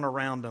going on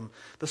around them.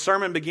 The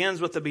sermon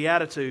begins with the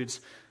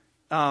Beatitudes,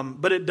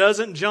 but it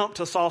doesn't jump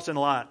to salt and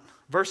light.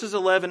 Verses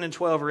 11 and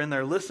 12 are in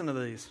there. Listen to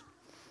these.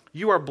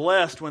 You are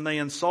blessed when they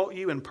insult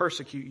you and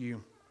persecute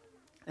you,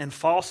 and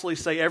falsely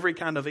say every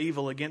kind of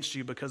evil against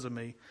you because of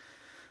me.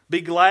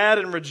 Be glad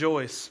and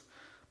rejoice,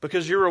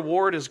 because your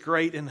reward is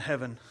great in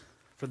heaven.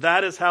 For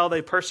that is how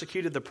they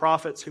persecuted the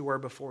prophets who were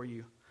before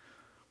you.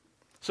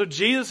 So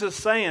Jesus is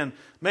saying,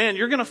 man,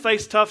 you're going to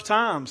face tough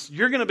times.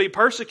 You're going to be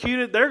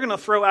persecuted. They're going to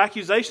throw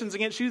accusations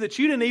against you that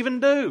you didn't even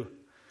do.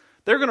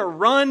 They're going to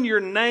run your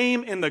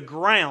name in the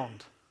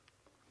ground.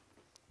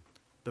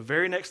 The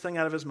very next thing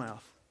out of his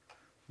mouth,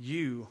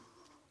 you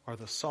are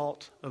the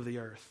salt of the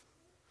earth.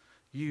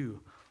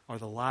 You are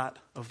the light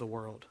of the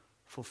world.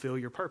 Fulfill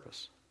your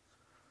purpose.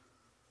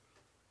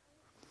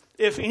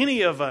 If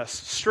any of us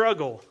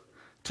struggle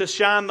to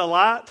shine the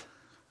light,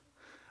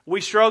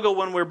 we struggle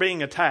when we're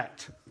being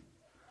attacked.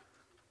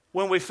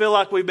 When we feel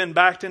like we've been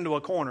backed into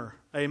a corner.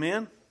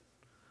 Amen?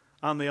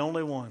 I'm the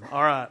only one.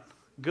 All right.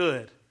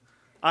 Good.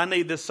 I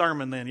need this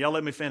sermon then. Y'all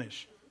let me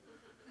finish.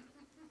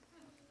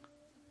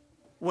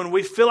 When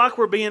we feel like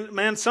we're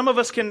being, some of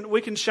us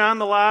we can shine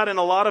the light in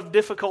a lot of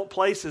difficult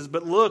places.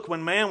 But look,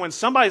 when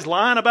somebody's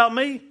lying about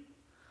me,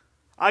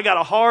 I got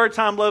a hard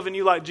time loving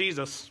you like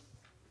Jesus.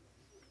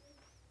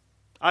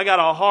 I got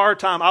a hard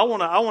time. I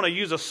want to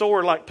use a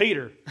sword like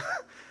Peter.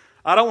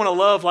 I don't want to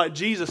love like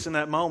Jesus in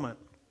that moment.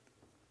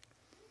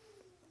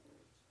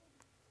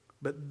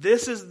 But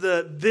this is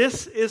the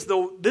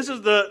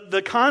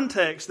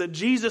context that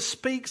Jesus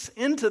speaks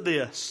into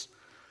this.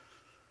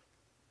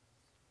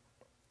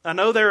 I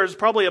know there is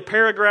probably a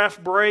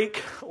paragraph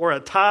break or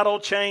a title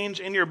change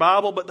in your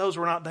Bible, but those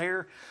were not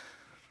there.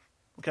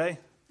 Okay?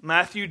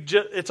 Matthew,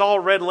 it's all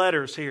red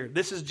letters here.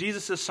 This is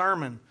Jesus'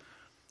 sermon.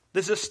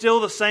 This is still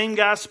the same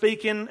guy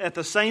speaking at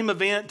the same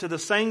event to the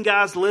same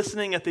guys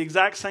listening at the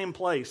exact same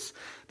place.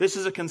 This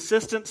is a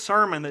consistent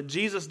sermon that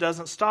Jesus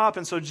doesn't stop.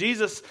 And so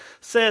Jesus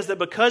says that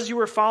because you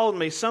were following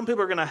me, some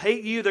people are going to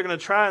hate you. They're going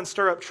to try and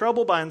stir up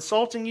trouble by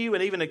insulting you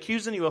and even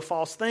accusing you of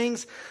false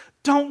things.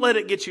 Don't let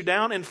it get you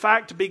down. In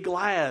fact, be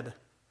glad.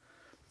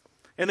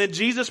 And then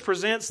Jesus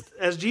presents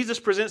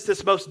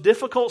this most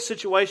difficult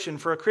situation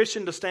for a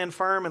Christian to stand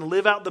firm and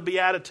live out the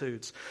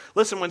Beatitudes.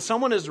 Listen, when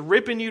someone is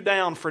ripping you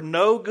down for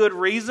no good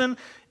reason,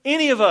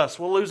 any of us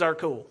will lose our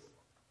cool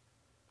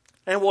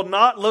and will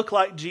not look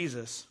like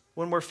Jesus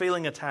when we're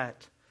feeling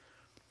attacked.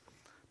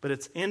 But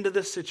it's into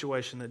this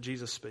situation that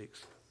Jesus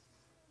speaks.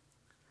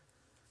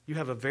 You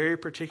have a very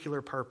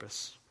particular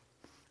purpose.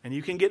 And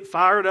you can get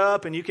fired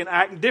up and you can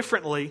act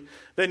differently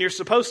than you're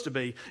supposed to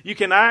be. You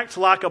can act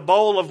like a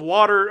bowl of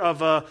water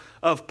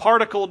of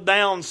particled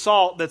down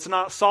salt that's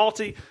not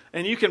salty,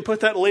 and you can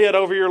put that lid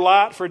over your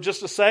light for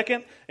just a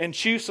second and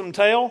chew some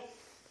tail.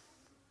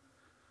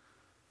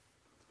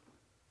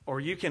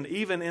 Or you can,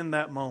 even in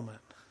that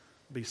moment,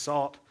 be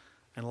salt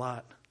and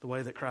light the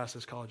way that Christ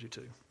has called you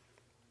to.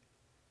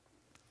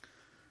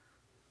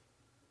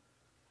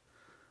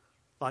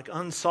 Like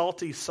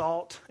unsalty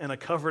salt in a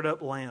covered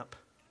up lamp,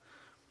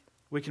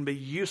 we can be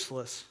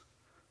useless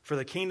for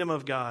the kingdom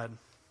of God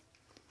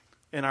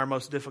in our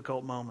most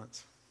difficult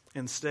moments.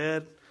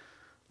 Instead,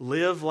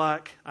 live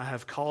like I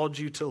have called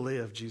you to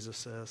live, Jesus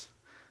says.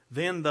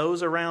 Then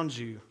those around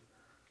you,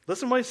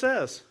 listen to what he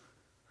says,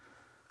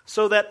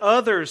 so that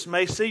others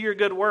may see your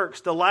good works.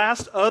 The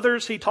last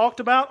others he talked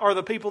about are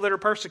the people that are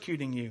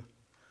persecuting you.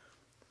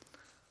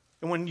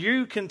 And when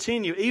you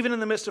continue, even in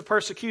the midst of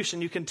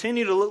persecution, you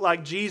continue to look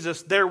like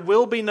Jesus, there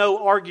will be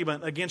no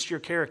argument against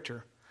your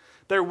character.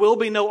 There will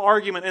be no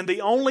argument, and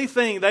the only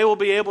thing they will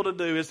be able to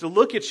do is to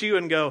look at you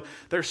and go,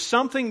 there's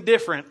something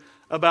different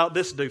about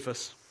this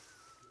doofus.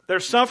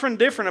 There's something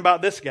different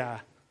about this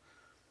guy.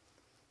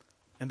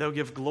 And they'll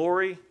give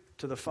glory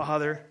to the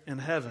Father in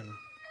heaven,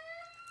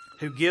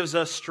 who gives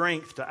us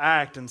strength to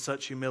act in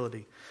such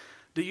humility.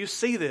 Do you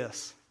see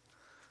this?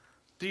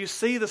 Do you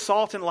see the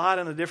salt and light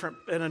in a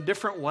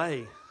different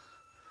way?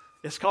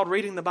 It's called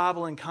reading the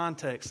Bible in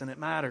context, and it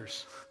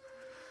matters.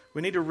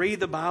 We need to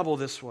read the Bible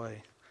this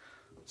way.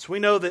 So we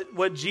know that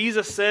what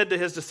Jesus said to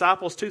his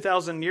disciples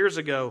 2,000 years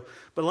ago,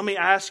 but let me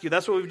ask you,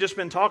 that's what we've just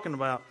been talking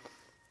about.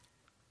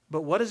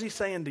 But what is he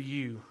saying to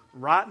you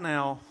right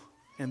now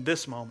in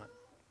this moment?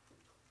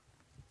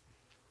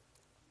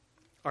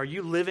 Are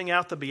you living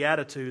out the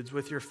Beatitudes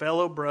with your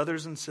fellow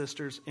brothers and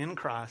sisters in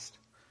Christ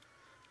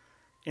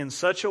in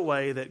such a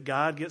way that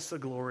God gets the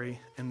glory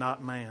and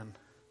not man?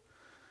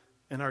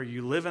 And are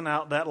you living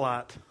out that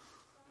light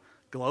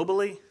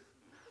globally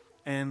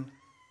and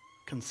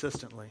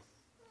consistently?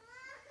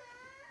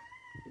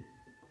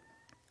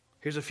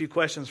 Here's a few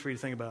questions for you to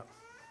think about.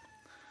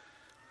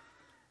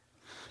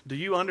 Do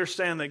you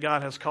understand that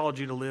God has called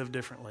you to live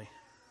differently?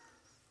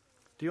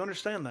 Do you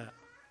understand that?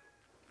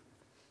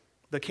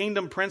 The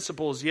kingdom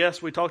principles,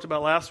 yes, we talked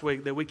about last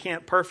week that we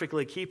can't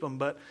perfectly keep them,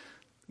 but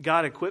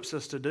God equips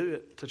us to do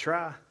it, to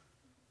try.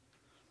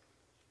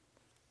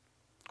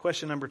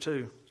 Question number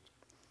 2.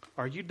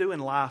 Are you doing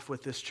life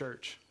with this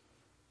church?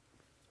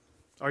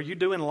 Are you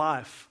doing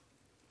life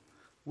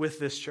with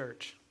this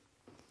church?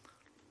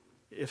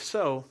 If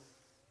so,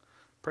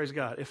 praise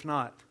God. If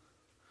not,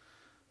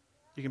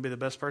 you can be the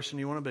best person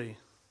you want to be.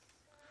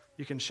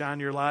 You can shine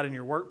your light in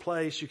your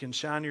workplace. You can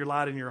shine your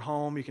light in your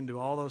home. You can do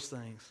all those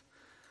things.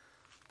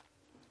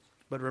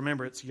 But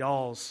remember, it's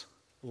y'all's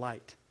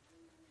light.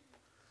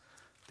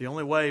 The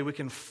only way we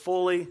can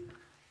fully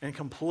and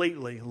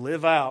completely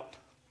live out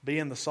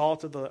being the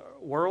salt of the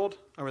world,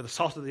 or the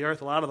salt of the earth,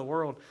 the light of the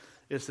world,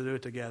 is to do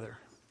it together.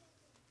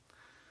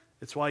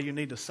 It's why you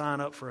need to sign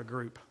up for a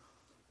group.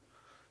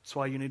 It's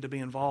why you need to be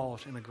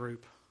involved in a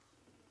group.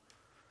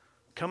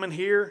 Coming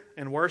here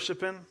and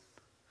worshiping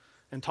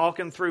and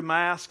talking through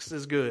masks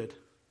is good.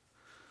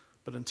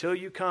 But until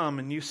you come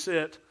and you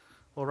sit,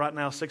 well, right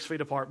now 6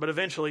 feet apart, but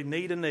eventually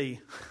knee to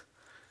knee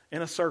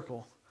in a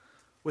circle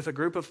with a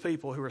group of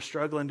people who are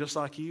struggling just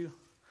like you,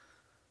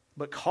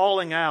 but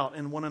calling out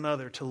in one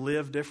another to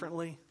live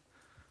differently,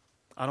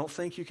 I don't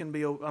think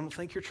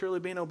you're truly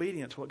being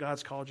obedient to what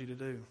God's called you to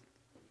do.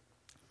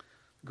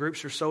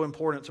 Groups are so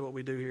important to what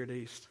we do here at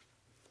East.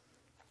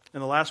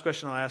 And the last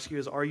question I'll ask you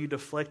is, are you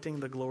deflecting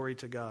the glory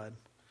to God?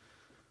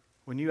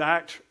 When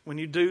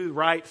you do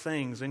right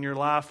things in your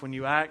life, when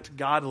you act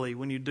godly,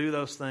 when you do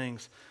those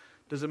things,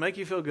 does it make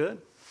you feel good?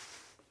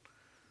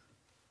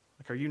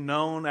 Like, are you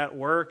known at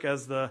work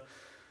as the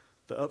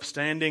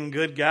upstanding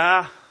good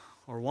guy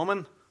or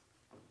woman?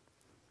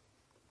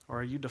 Or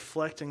are you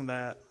deflecting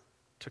that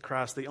to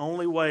Christ? The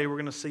only way we're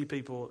going to see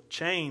people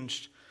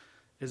changed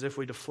is if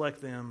we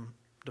deflect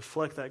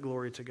that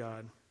glory to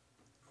God.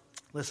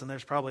 Listen,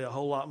 there's probably a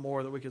whole lot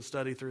more that we could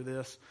study through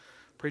this,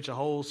 preach a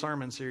whole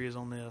sermon series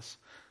on this.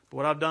 But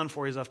what I've done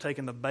for you is I've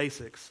taken the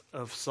basics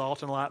of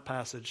Salt and Light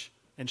passage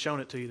and shown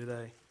it to you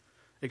today,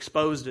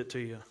 exposed it to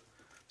you.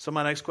 So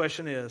my next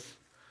question is,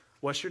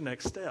 what's your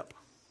next step?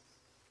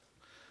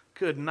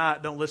 Good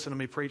night. Don't listen to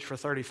me preach for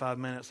 35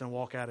 minutes and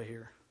walk out of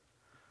here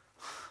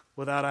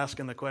without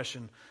asking the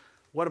question,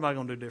 what am I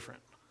going to do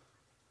different?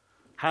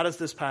 How does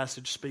this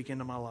passage speak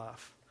into my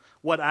life?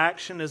 What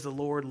action is the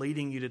Lord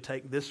leading you to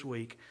take this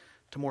week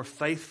to more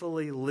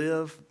faithfully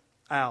live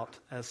out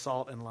as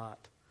salt and light?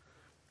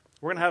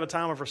 We're going to have a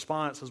time of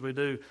response as we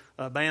do.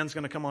 Band's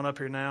going to come on up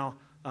here now.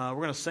 We're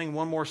going to sing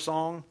one more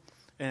song.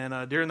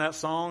 And during that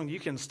song, you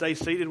can stay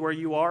seated where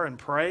you are and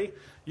pray.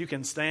 You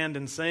can stand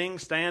and sing,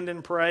 stand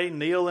and pray,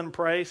 kneel and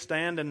pray,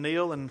 stand and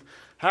kneel, and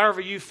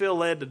however you feel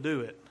led to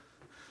do it.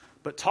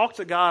 But talk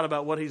to God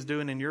about what He's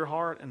doing in your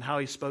heart and how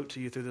He spoke to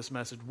you through this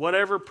message.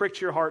 Whatever pricked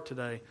your heart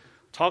today,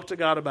 talk to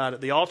God about it.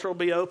 The altar will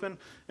be open,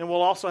 and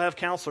we'll also have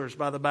counselors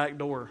by the back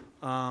door.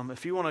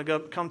 If you want to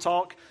come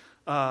talk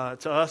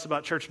to us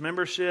about church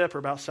membership or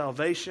about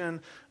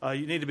salvation,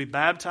 you need to be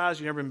baptized,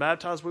 you've never been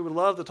baptized, we would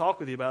love to talk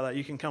with you about that.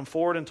 You can come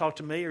forward and talk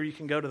to me, or you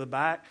can go to the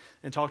back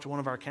and talk to one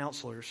of our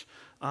counselors.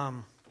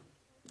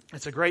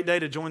 It's a great day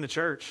to join the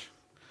church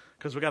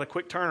because we got a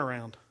quick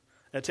turnaround.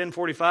 At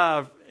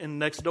 10:45 in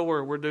next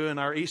door, we're doing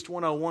our East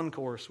 101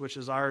 course, which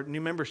is our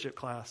new membership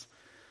class.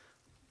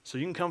 So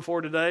you can come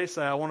forward today,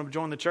 say, I want to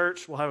join the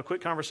church. We'll have a quick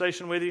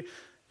conversation with you.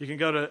 You can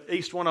go to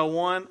East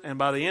 101, and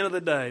by the end of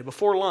the day,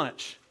 before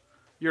lunch,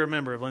 you're a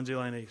member of Lindsay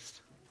Lane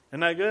East.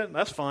 Isn't that good?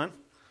 That's fun.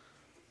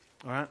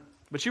 All right?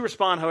 But you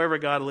respond however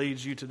God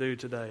leads you to do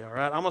today. All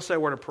right? I'm going to say a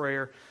word of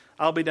prayer.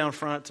 I'll be down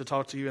front to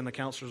talk to you, and the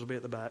counselors will be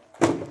at the back.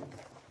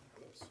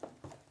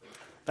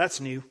 That's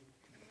new.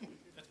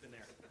 That's been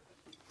there.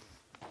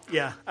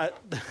 Yeah.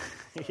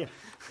 Yeah.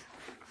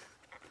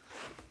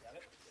 Got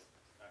it?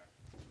 All right.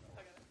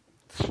 I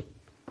got it.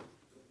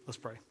 Let's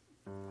pray.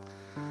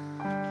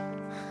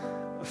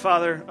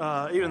 Father,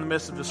 even in the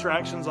midst of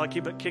distractions, I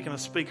keep kicking a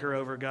speaker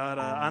over, God.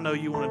 I know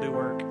you want to do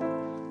work.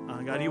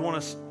 God, you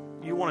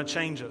want to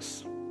change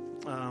us.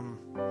 God,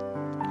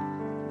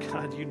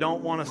 you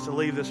don't want us to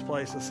leave this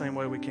place the same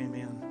way we came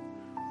in.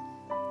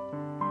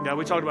 God,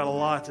 we talked about a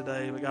lot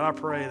today, but God, I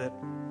pray that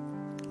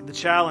the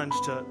challenge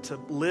to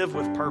live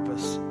with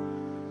purpose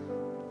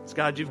is,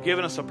 God, you've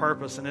given us a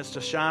purpose, and it's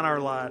to shine our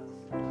light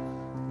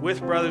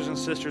with brothers and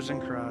sisters in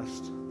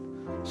Christ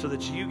so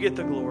that you get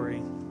the glory.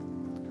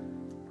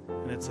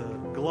 And it's a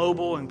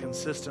global and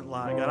consistent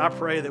light. God, I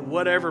pray that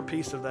whatever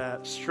piece of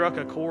that struck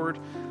a chord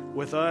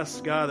with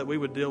us, God, that we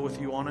would deal with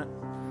you on it.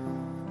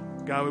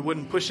 God, we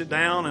wouldn't push it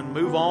down and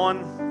move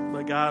on,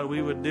 but God,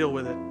 we would deal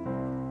with it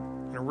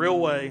in a real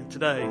way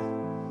today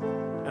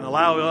and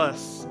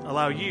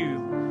allow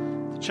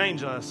you to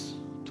change us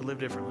to live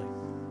differently.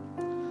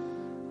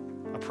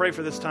 I pray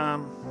for this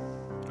time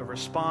of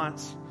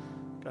response.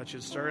 God, you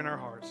stir in our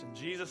hearts. In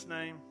Jesus'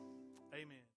 name.